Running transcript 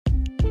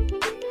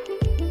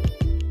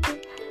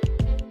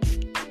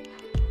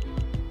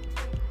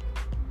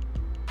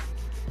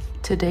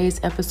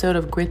Today's episode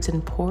of Grits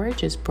and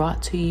Porridge is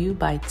brought to you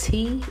by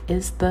Tea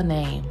is the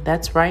Name.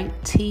 That's right,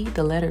 Tea,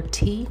 the letter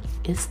T,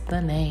 is the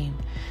name.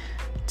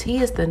 Tea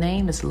is the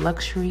Name is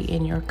luxury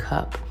in your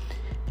cup.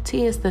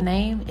 Tea is the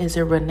Name is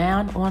a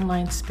renowned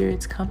online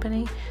spirits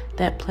company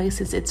that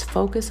places its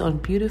focus on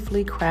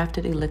beautifully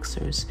crafted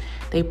elixirs.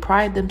 They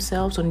pride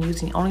themselves on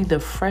using only the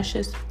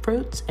freshest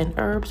fruits and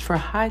herbs for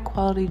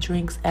high-quality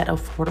drinks at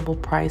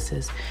affordable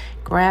prices.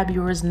 Grab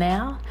yours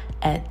now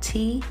at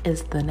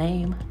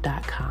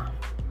teaisthename.com.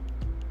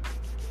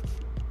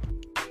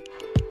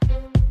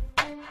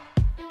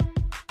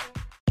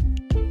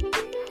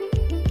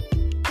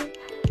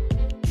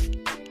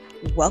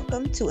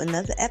 Welcome to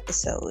another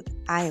episode.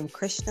 I am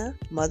Krishna,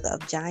 mother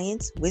of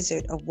giants,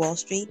 wizard of Wall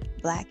Street,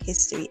 Black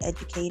history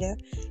educator,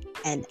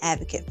 and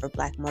advocate for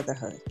Black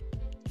motherhood.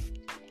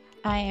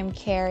 I am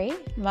Carrie,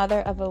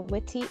 mother of a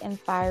witty and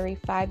fiery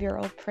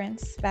 5-year-old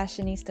prince,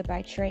 fashionista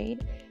by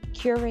trade,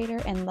 curator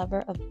and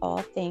lover of all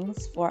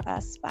things for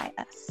us by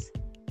us.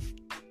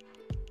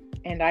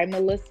 And I'm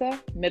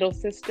Melissa, middle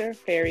sister,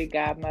 fairy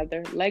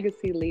godmother,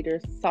 legacy leader,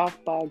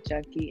 softball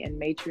junkie,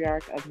 and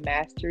matriarch of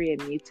Mastery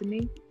and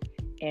Mutiny.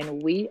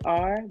 And we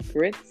are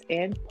Grits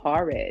and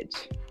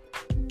Porridge.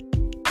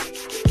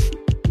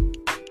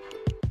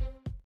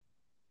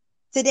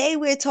 Today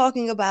we're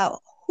talking about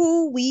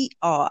who we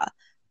are.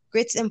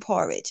 Grits and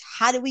Porridge.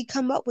 How did we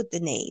come up with the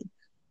name?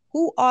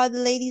 Who are the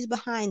ladies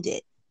behind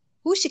it?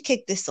 Who should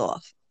kick this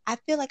off? I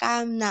feel like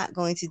I'm not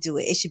going to do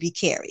it. It should be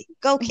Carrie.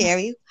 Go,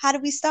 Carrie. How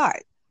did we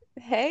start?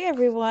 Hey,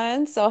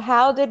 everyone. So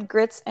how did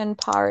Grits and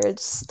Porridge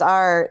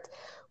start?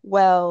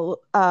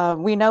 Well,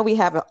 we know we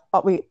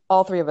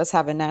all three of us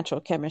have a natural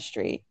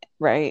chemistry,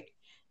 right?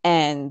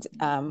 And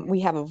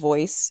we have a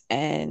voice,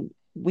 and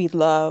we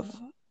love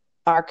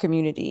our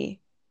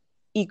community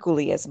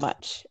equally as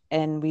much.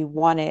 And we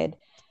wanted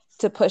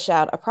to push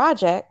out a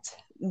project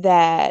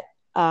that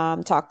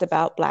talked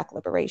about Black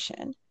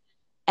liberation.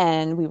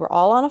 And we were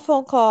all on a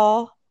phone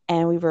call,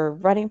 and we were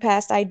running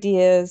past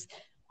ideas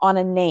on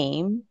a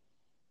name.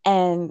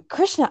 And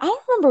Krishna, I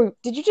don't remember,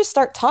 did you just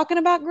start talking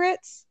about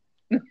grits?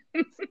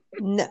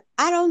 No,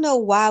 I don't know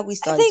why we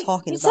started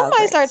talking about somebody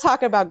grits. started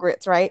talking about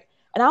grits, right?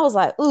 And I was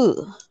like,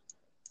 ooh,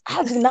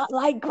 I do not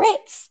like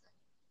grits.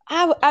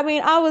 I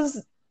mean, I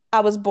was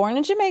born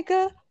in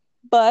Jamaica,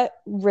 but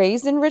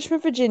raised in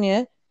Richmond,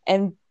 Virginia,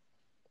 and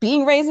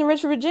being raised in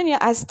Richmond, Virginia,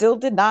 I still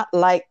did not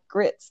like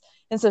grits.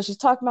 And so she's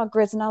talking about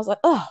grits, and I was like,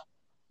 oh,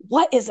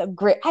 what is a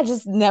grit? I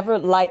just never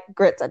liked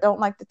grits. I don't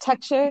like the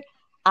texture.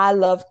 I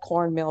love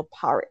cornmeal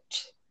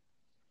porridge.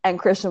 And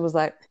Christian was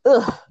like,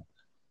 ugh.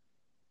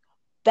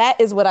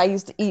 That is what I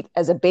used to eat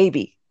as a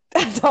baby.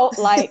 I don't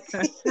like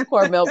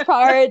cornmeal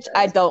porridge.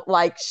 I don't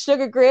like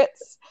sugar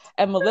grits.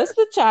 And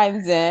Melissa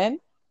chimes in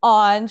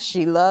on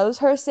she loves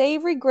her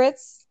savory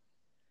grits,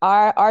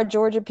 our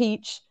Georgia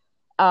peach,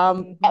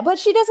 but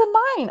she doesn't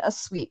mind a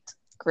sweet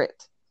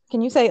grit.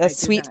 Can you say a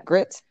sweet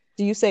grit?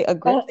 Do you say a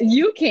grit? Oh,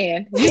 you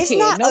can.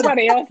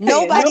 Nobody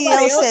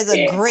else says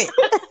a grit.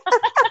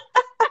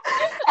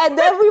 And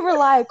then we were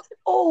like,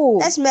 oh.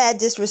 That's mad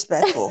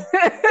disrespectful.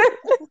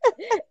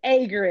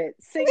 A grit,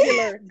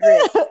 singular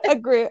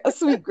grit. A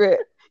sweet grit.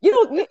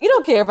 You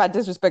don't care if I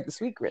disrespect the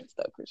sweet grits,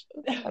 though,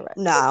 Krishna. All right.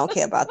 No, I don't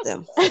care about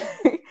them.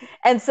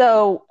 And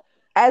so,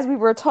 as we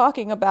were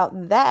talking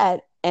about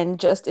that, and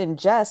just in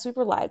jest, we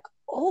were like,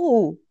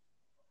 oh,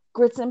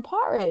 grits and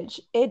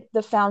porridge.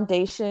 The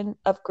foundation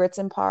of grits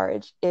and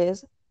porridge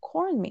is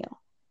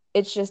cornmeal.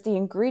 It's just the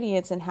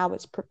ingredients and how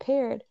it's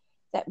prepared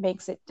that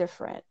makes it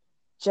different.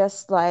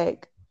 Just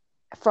like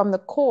from the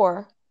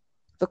core,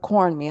 the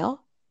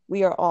cornmeal,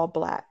 we are all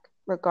Black,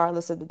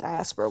 regardless of the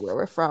diaspora where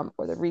we're from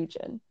or the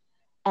region.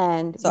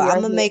 And so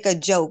I'm gonna make a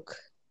joke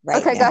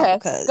right now. Okay, go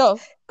ahead. Go.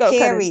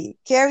 Carrie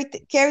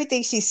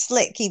thinks she's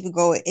slick. Keep it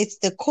going. It's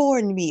the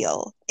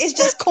cornmeal. It's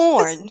just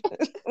corn,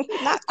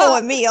 not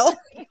cornmeal.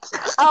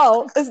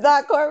 Oh, it's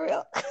not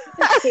cornmeal.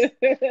 How do you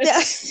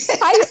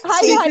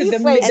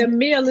make the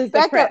meal is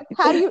the prep?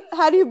 How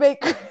do you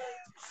make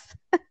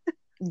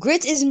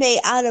grits? Is made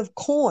out of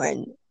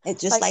corn.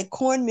 It's just like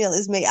cornmeal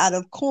is made out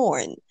of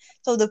corn.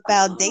 So the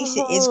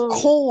foundation is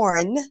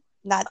corn,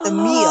 not the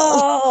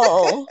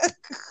meal.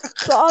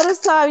 So all this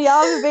time,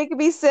 y'all been making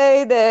me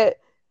say that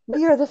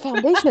we are the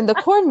foundation, the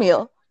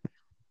cornmeal.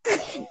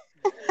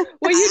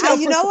 Well,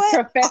 you know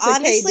what?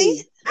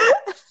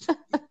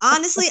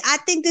 Honestly, I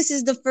think this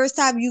is the first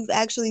time you've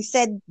actually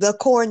said the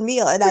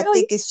cornmeal, and really? I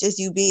think it's just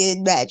you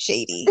being mad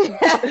shady.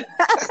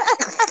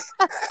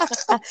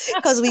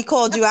 Because we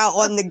called you out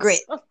on the grit.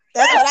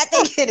 That's what I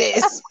think it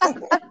is.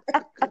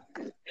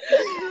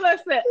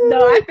 Listen,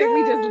 no, I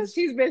think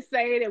she's been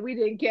saying it. We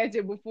didn't catch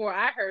it before.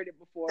 I heard it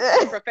before.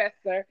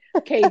 Professor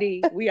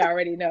KD, we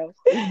already know.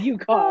 You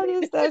called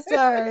it. That's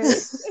all right.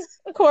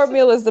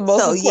 Cornmeal is the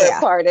most important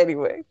part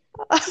anyway.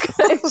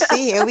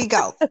 See, here we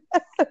go.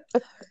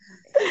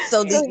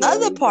 So the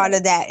other part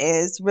of that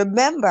is,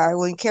 remember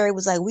when Carrie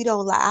was like,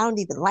 I don't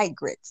even like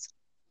grits.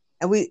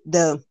 And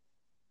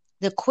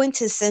the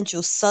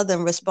quintessential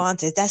Southern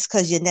response is, that's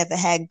because you never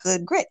had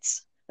good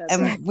grits.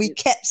 And we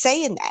kept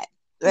saying that.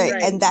 right?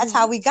 Right. And that's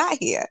how we got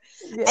here.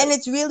 Yes. And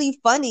it's really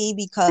funny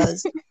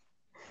because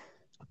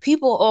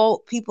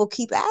people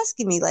keep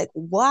asking me like,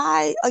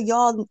 why are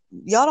y'all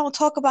don't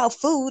talk about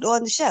food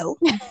on the show?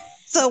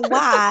 So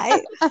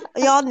why are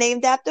y'all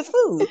named after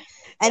food?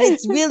 And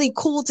it's really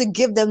cool to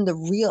give them the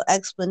real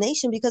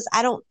explanation because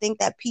I don't think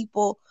that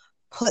people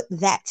put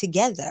that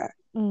together.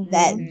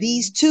 That Mhm.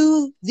 these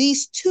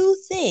two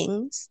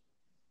things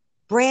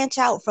branch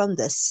out from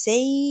the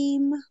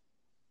same.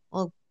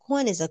 Well,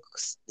 corn is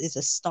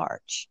a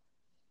starch,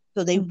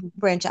 so they Mhm.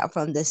 branch out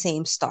from the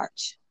same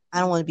starch. I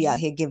don't want to be out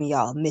here giving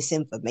y'all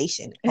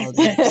misinformation. Call it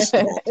a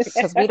vegetable.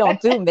 Because we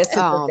don't do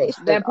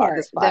misinformation That on part.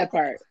 this That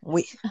podcast.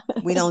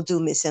 part. We don't do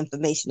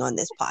misinformation on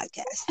this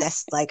podcast.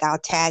 That's like our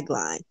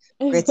tagline,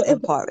 grits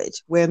and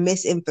porridge, where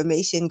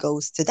misinformation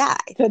goes to die.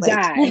 To Like,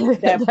 die.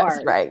 That That's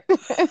part. right.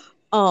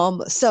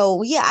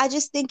 So yeah, I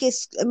just think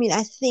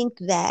I think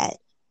that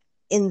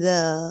in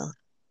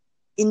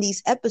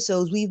these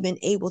episodes we've been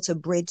able to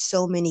bridge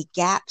so many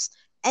gaps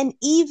and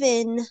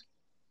even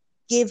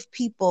give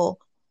people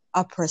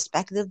a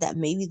perspective that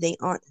maybe they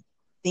aren't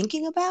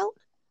thinking about.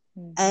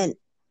 Mhm.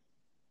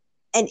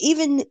 And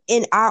even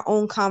in our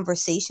own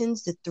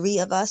conversations, the three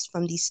of us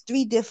from these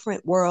three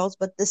different worlds,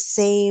 but the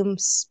same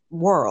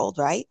world,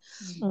 right?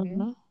 Mhm.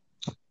 Mhm.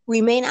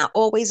 We may not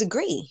always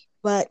agree,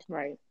 but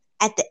Right.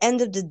 at the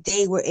end of the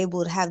day, we're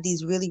able to have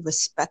these really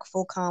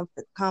respectful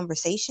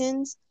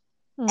conversations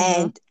Mhm.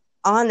 and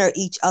honor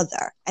each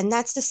other. And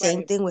that's the same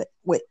Right. thing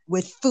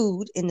with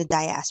food in the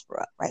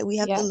diaspora, right? We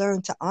have to Yep.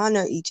 learn to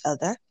honor each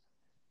other,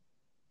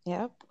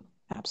 Yep.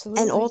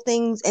 Absolutely.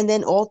 and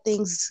then all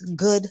things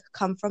good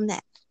come from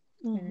that.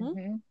 Mhm.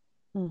 Mhm.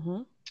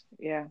 Mhm.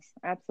 Yes,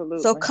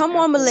 absolutely. So come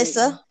on, Absolutely.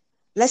 Melissa.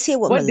 Let's hear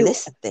what What do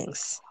Melissa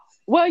thinks.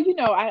 Well,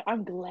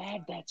 I'm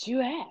glad that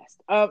you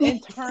asked. In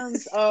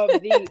terms of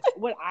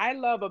what I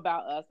love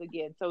about us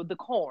again, so the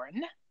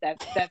corn,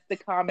 that's the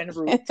common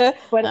root,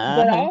 but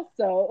Uh-huh.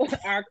 also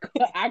our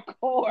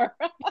core.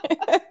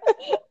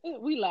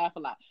 We laugh a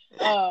lot.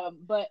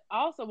 But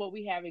also what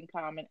we have in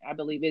common, I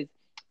believe, is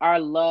our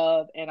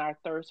love and our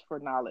thirst for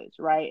knowledge,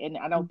 right? And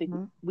I don't think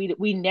Mhm.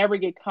 we never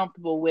get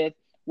comfortable with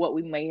what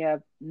we may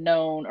have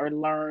known or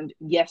learned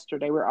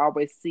yesterday. We're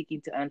always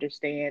seeking to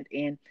understand,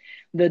 and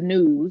the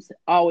news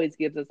always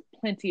gives us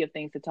plenty of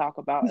things to talk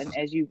about. And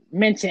as you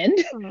mentioned,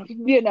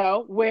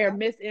 Mhm. where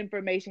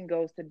misinformation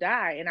goes to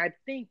die. And I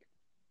think,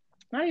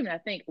 not even I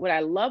think, what I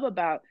love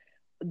about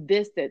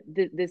this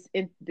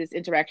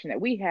interaction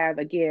that we have,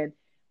 again,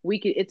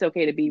 it's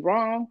okay to be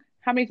wrong.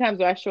 How many times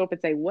do I show up and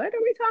say, what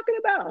are we talking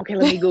about? Okay,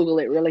 let me Google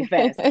it really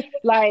fast.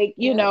 Like,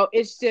 Yeah.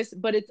 it's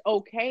just, but it's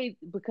okay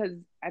because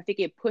I think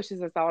it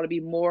pushes us all to be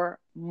more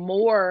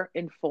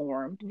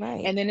informed.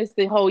 Right. And then it's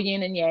the whole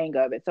yin and yang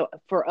of it. So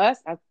for us,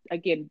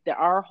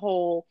 our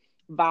whole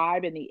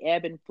vibe and the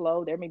ebb and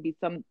flow, there may be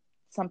some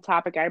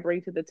topic I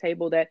bring to the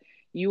table that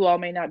you all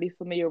may not be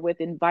familiar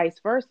with, and vice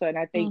versa. And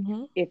I think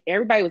Mhm. if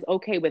everybody was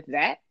okay with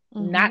that,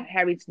 not Mhm.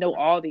 having to know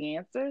all the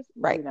answers,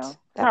 Right. That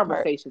part.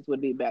 conversations would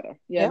be better,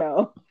 Yep.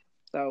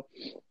 So,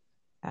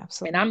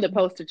 and I'm the Absolutely.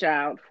 poster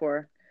child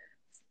for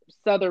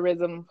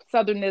southernisms.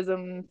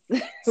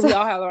 We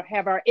all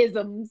have our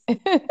isms.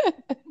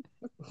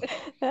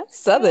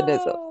 That's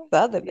southernism. Oh,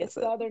 yeah, Southernism.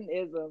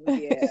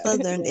 southernisms. Yeah,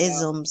 Southern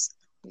isms.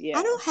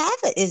 I don't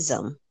have an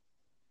ism.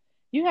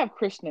 You have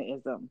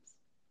Krishnaisms.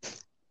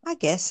 I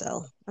guess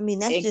so. I mean,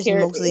 that's And just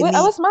mostly What me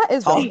was my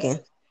ism? talking.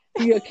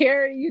 You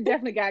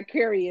definitely got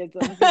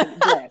Carrieisms.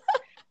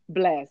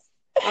 Bless.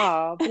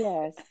 Oh,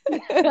 bless.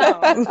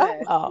 Oh,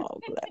 bless. Oh,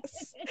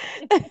 bless.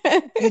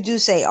 You do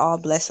say all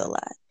bless a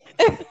lot.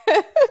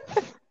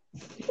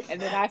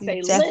 And then I say,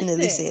 You definitely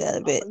listen, say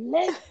that a bit.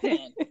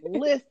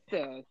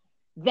 listen.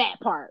 That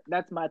part.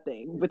 That's my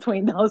thing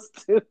between those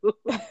two.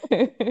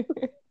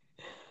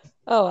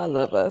 Oh, I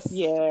love us.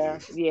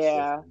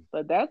 Yeah.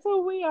 But that's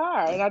who we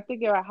are. And I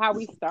think about how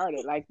we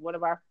started, like one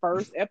of our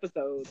first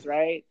episodes,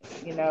 right?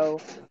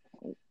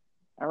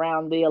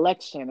 Around the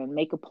election and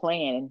make a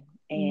plan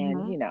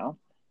and,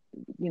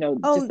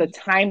 Oh, just the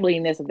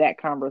timeliness of that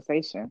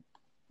conversation.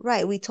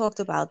 right. We talked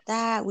about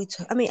that.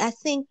 I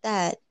think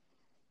that's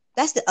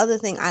the other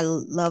thing I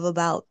love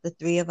about the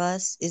three of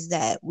us is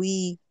that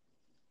we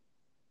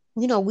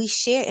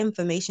share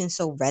information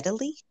so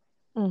readily,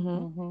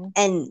 Mm-hmm.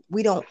 and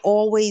we don't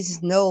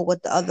always know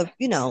what the other,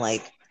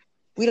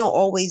 we don't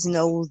always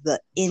know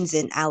the ins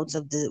and outs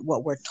of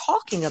what we're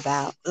talking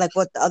about, like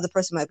what the other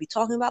person might be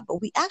talking about,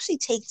 but we actually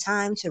take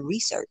time to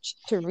research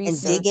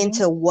and dig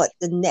into what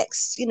the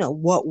next,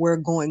 what we're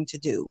going to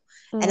do.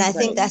 Mm-hmm. And I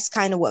think that's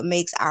kind of what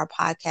makes our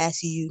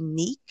podcast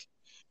unique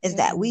is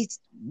that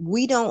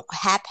we don't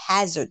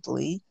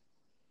haphazardly,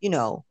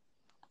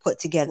 put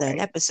together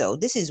an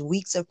episode. This is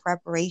weeks of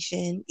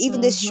preparation.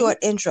 Even this short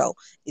intro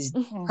is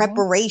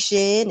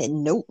preparation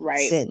and notes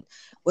and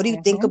what do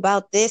you think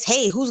about this?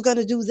 Hey, who's going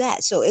to do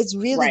that? So it's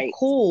really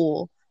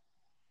cool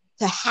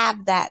to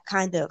have that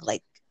kind of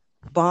like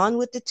bond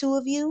with the two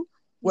of you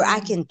where I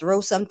can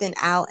throw something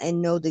out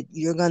and know that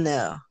you're going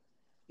to,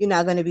 you're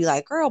not going to be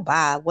like, girl,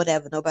 bye,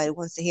 whatever. Nobody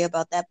wants to hear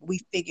about that. But we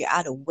figure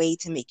out a way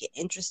to make it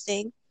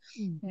interesting.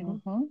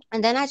 Mhm.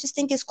 And then I just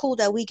think it's cool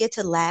that we get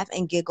to laugh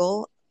and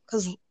giggle,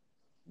 because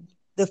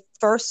the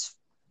first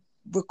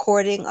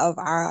recording of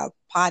our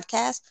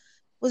podcast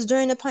was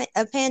during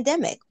a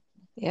pandemic.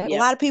 Yep. A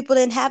lot of people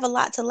didn't have a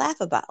lot to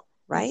laugh about,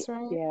 right? That's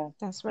right. Yeah.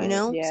 That's right. You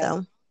know, Yeah.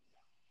 so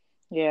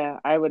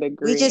Yeah, I would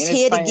agree. we just And it's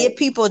here to funny, give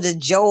people the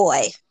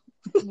joy.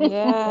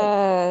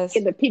 Yes.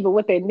 get the people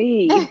what they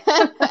need.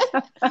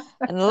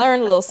 And learn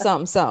a little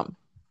something.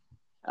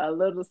 A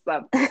little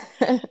something.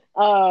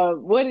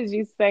 What did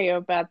you say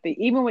about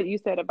even what you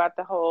said about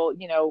the whole,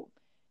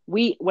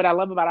 what I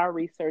love about our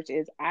research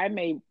is I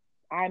may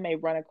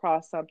run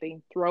across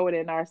something, throw it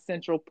in our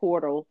central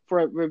portal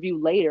for a review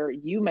later.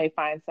 You may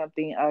find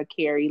something,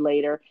 Carrie,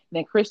 later. And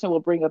then Christian will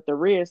bring up the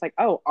rear. It's like,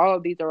 oh, all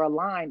of these are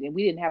aligned, and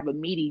we didn't have a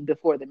meeting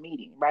before the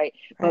meeting, right?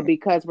 But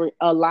because we're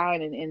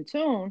aligned and in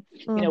tune,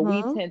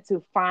 we tend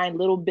to find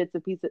little bits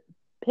of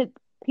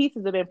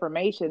pieces of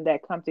information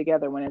that come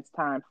together when it's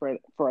time for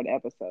an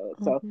episode.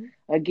 So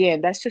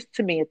again, that's just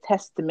to me a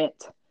testament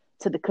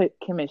to the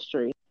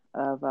chemistry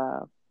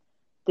of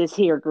this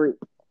here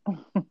group.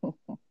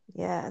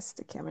 Yes,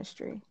 the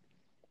chemistry.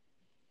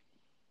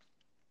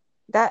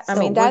 That's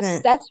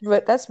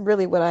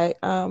really what I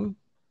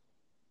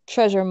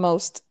treasure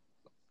most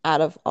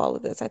out of all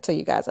of this. I tell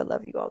you guys I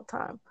love you all the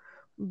time.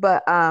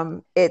 But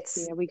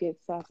it's we get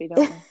sappy,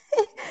 don't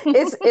we?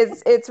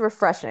 it's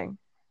refreshing.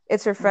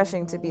 It's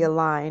refreshing to be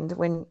aligned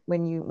when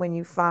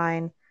you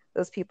find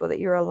those people that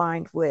you're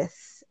aligned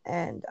with,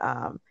 and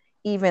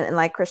even, and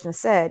like Krishna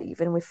said,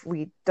 even if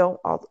we don't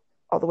all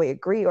the way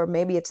agree, or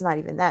maybe it's not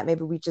even that,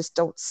 maybe we just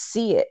don't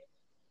see it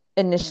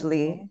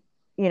initially,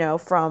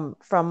 from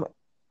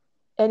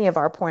any of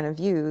our point of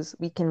views,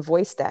 we can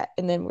voice that,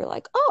 and then we're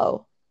like,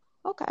 oh,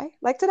 okay,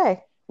 like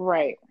today.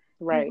 Right.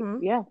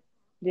 Yeah.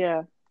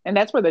 And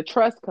that's where the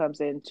trust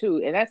comes in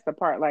too. And that's the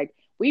part, like,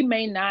 we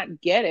may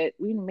not get it,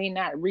 we may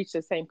not reach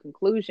the same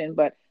conclusion,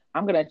 but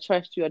I'm going to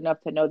trust you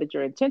enough to know that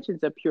your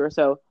intentions are pure.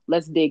 So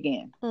let's dig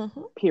in,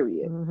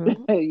 period.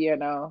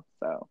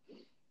 So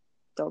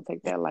don't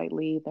take that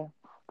lightly either.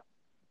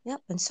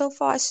 Yep. And so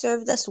far it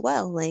served us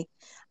well. Like,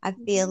 I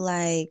feel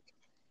like,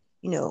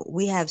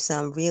 we have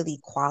some really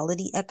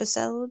quality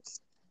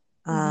episodes.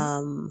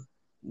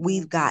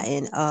 We've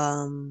gotten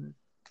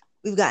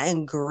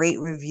great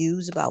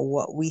reviews about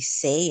what we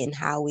say and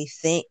how we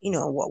think,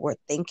 what we're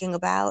thinking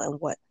about and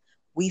what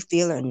we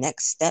feel are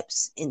next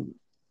steps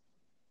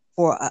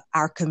for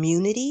our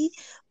community,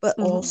 but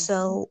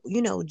also,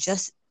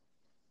 just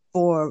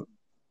for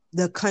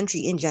the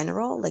country in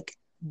general. Like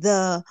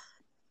the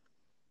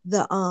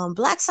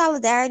Black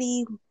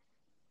Solidarity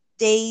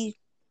Day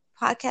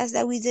podcast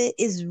that we did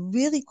is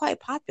really quite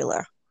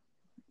popular.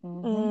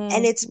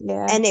 And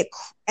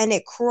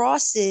it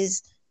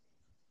crosses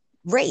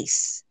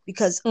race,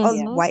 because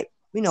white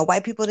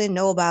people didn't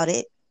know about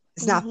it.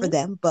 It's not for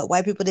them, but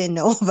white people didn't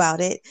know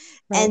about it.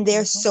 And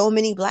there's so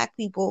many Black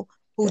people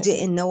who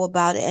didn't know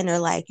about it, and are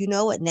like, you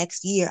know what,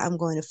 next year I'm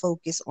going to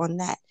focus on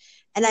that.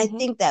 And I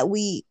think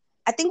we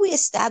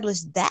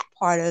established that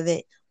part of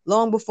it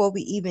long before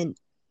we even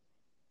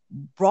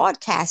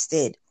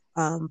broadcasted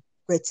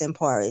Grits and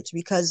Porridge,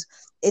 because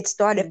it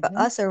started for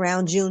us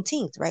around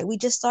Juneteenth, right? We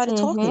just started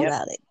talking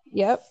about it.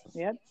 Yep.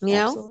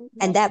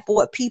 And that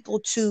brought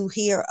people to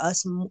hear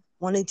us,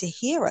 wanting to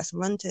hear us,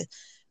 run to,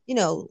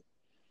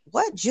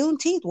 what,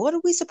 Juneteenth? What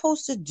are we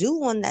supposed to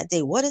do on that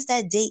day? What does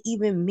that day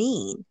even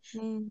mean?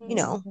 And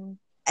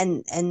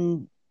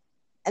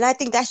I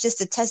think that's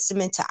just a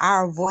testament to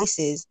our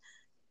voices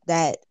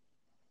that,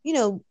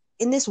 in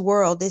this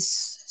world,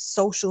 this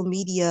social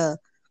media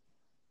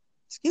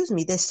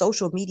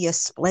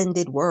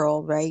splendid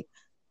world, right?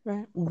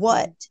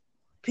 What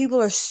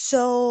people are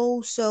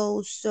so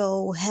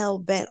hell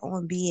bent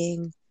on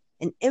being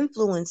an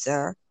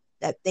influencer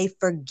that they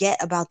forget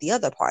about the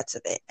other parts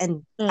of it.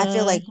 And I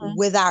feel like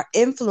with our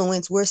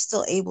influence, we're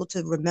still able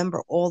to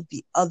remember all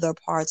the other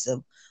parts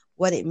of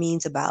what it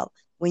means about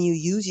when you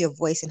use your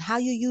voice and how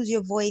you use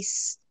your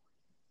voice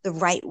the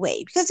right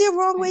way, because there are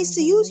wrong ways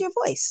to use your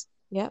voice.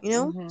 So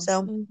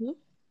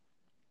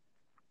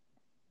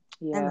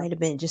that might have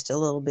been just a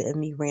little bit of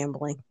me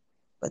rambling,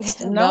 but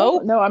still.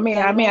 No. I mean,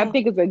 I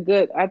think it's a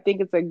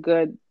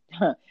good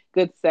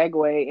good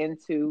segue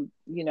into,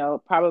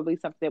 probably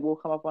something that will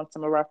come up on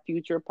some of our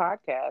future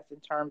podcasts in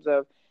terms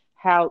of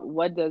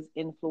what does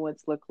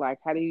influence look like?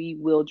 How do you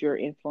wield your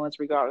influence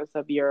regardless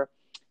of your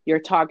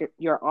target,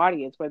 your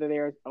audience, whether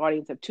they're an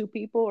audience of 2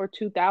 people or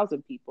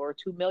 2,000 people or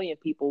 2 million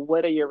people?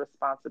 What are your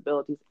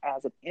responsibilities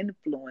as an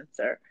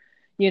influencer?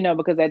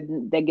 Because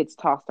that gets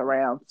tossed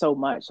around so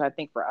much. So I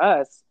think for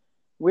us,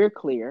 we're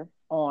clear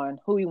on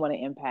who we want to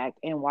impact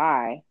and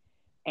why.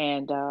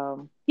 And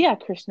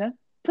Krishna,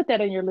 put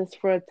that on your list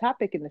for a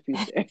topic in the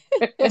future.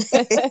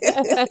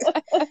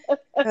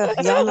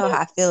 Y'all know how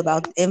I feel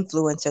about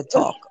influencer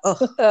talk.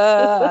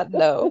 I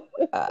know.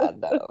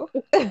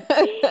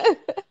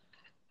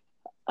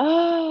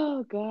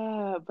 Oh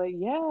God, but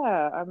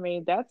yeah, I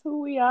mean, that's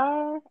who we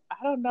are. I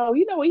don't know.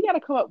 We got to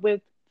come up with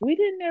we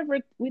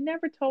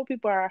never told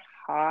people our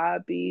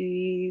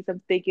hobbies.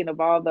 I'm thinking of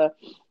all the,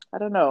 I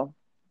don't know,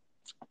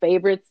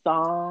 favorite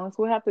songs.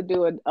 We'll have to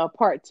do a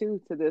part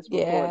 2 to this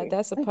Yeah, recording.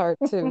 that's a part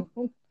 2.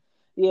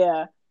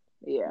 Yeah.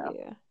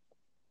 Yeah.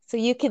 So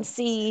you can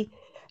see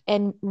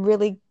and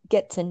really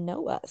get to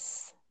know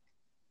us.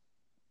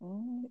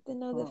 Get to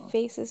know the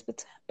faces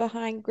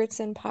behind Grits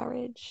and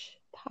Porridge.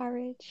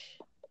 Porridge.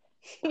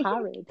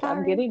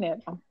 I'm getting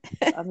it.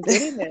 I'm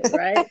getting it,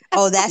 right?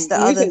 Oh, that's the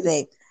other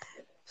thing.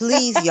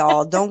 Please,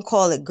 y'all, don't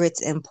call it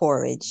Grits and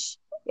Porridge.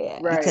 Yeah,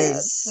 right.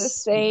 Because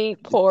this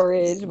ain't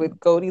porridge with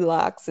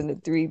Goldilocks and the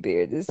 3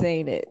 Bears. This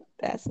ain't it.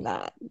 That's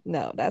not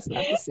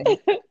the same.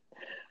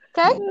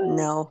 Okay.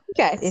 No.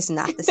 Okay. It's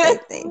not the same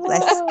thing.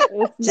 Let's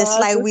just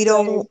like we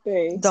don't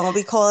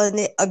be calling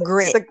it a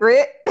grit. The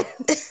grit.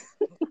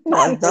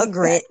 The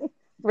grit.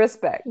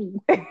 Respect.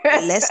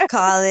 Let's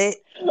call it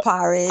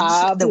porridge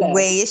the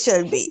way it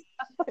should be.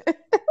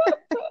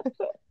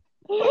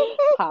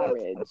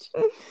 Porridge.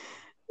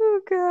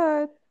 Oh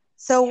God.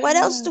 So what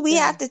else do we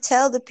have to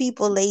tell the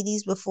people,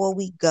 ladies, before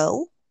we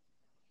go?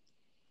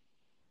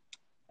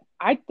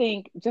 I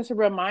think just a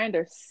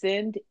reminder,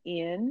 send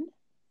in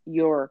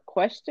your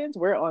questions.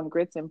 We're on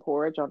Grits and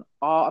Porridge on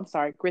all, I'm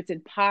sorry, Grits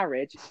and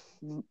Porridge.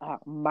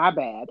 My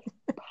bad.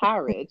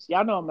 Porridge.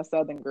 Y'all know I'm a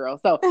Southern girl.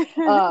 So,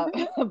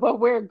 but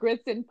we're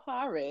Grits and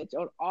Porridge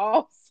on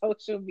all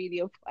social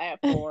media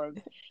platforms.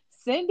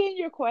 Send in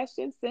your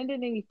questions. Send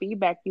in any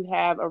feedback you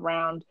have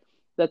around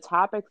the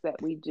topics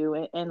that we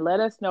do, and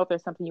let us know if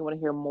there's something you want to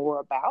hear more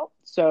about.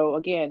 So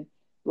again,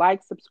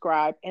 like,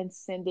 subscribe, and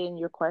send in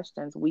your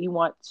questions. We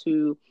want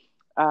to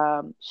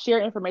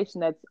share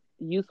information that's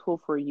useful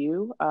for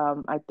you.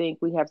 I think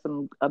we have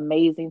some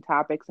amazing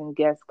topics and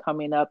guests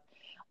coming up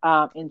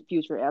in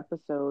future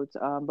episodes,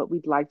 but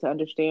we'd like to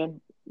understand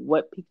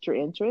what piqued your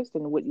interest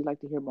and what you'd like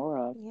to hear more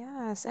of.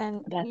 Yes,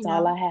 and that's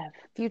all I have.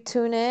 If you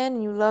tune in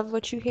and you love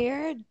what you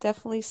hear,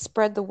 definitely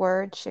spread the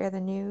word, share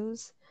the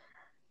news.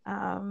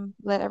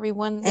 Let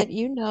everyone that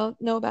you know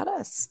about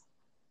us.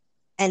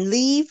 And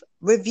leave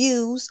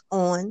reviews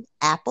on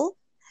Apple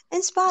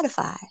and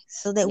Spotify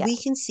so that we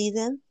can see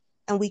them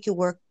and we can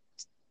work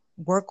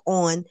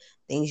on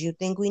things you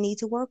think we need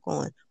to work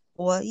on.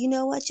 Or you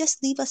know what?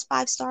 Just leave us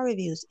 5-star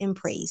reviews in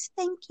praise.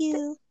 Thank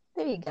you.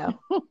 There you go.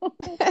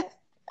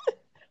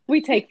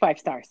 We take 5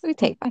 stars. We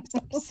take 5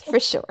 stars for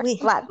sure.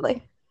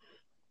 Gladly.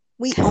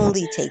 We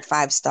only take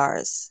 5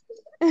 stars.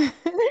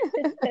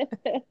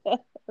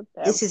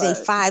 This is a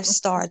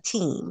 5-star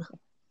team.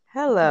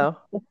 Hello.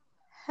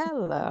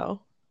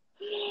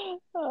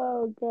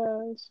 Oh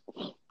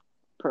gosh.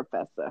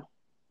 Professor.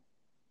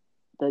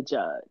 The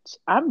judge.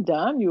 I'm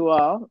done, you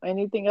all.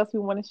 Anything else we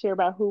want to share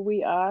about who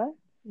we are?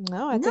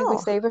 No, I think we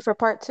save it for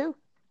part 2.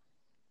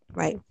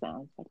 Right.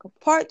 Sounds like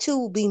part 2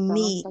 will be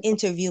me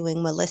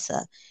interviewing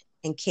Melissa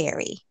and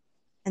Carrie.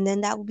 And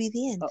then that will be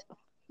the end. Oh.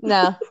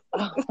 No.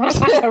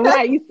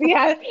 Right. You see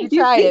how you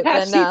tried it,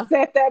 but she no.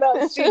 set that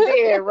up. She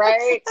did,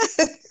 right?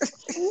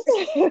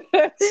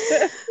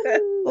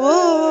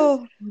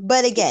 Oh,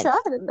 but again. You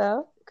tried it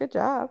though. Good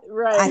job.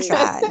 Right. I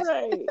tried.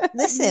 Right.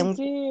 Listen,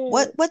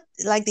 what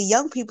like the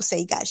young people say,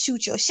 you gotta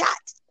shoot your shot.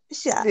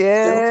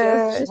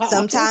 Yeah.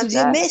 Sometimes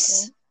you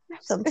miss.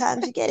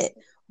 Sometimes you get it.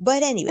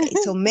 But anyway,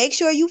 so make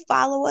sure you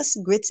follow us,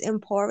 Grits and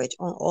Porridge,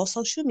 on all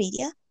social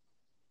media.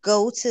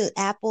 Go to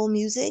Apple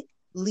Music.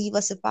 Leave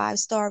us a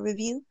 5-star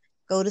review.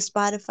 Go to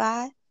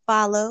Spotify,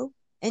 follow,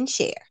 and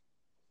share.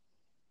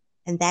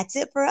 And that's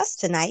it for us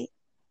tonight.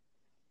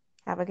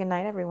 Have a good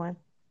night, everyone.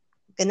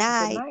 Good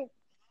night. Good night.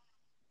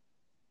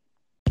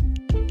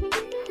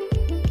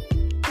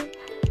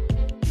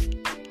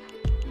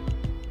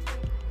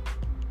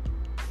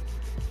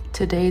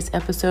 Today's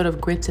episode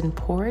of Grits and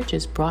Porridge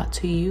is brought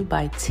to you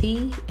by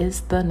T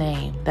is the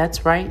Name.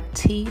 That's right,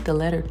 T, the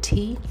letter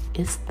T,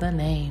 is the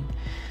name.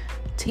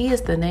 T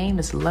is the Name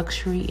is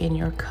luxury in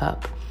your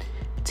cup.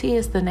 T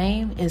is the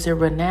Name is a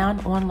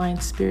renowned online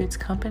spirits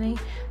company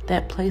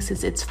that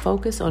places its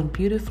focus on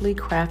beautifully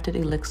crafted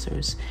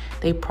elixirs.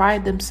 They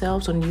pride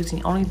themselves on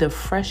using only the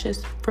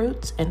freshest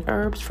fruits and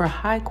herbs for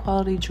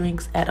high-quality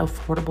drinks at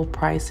affordable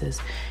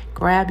prices.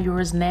 Grab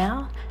yours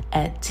now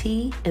at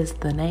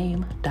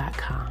tisthename.com.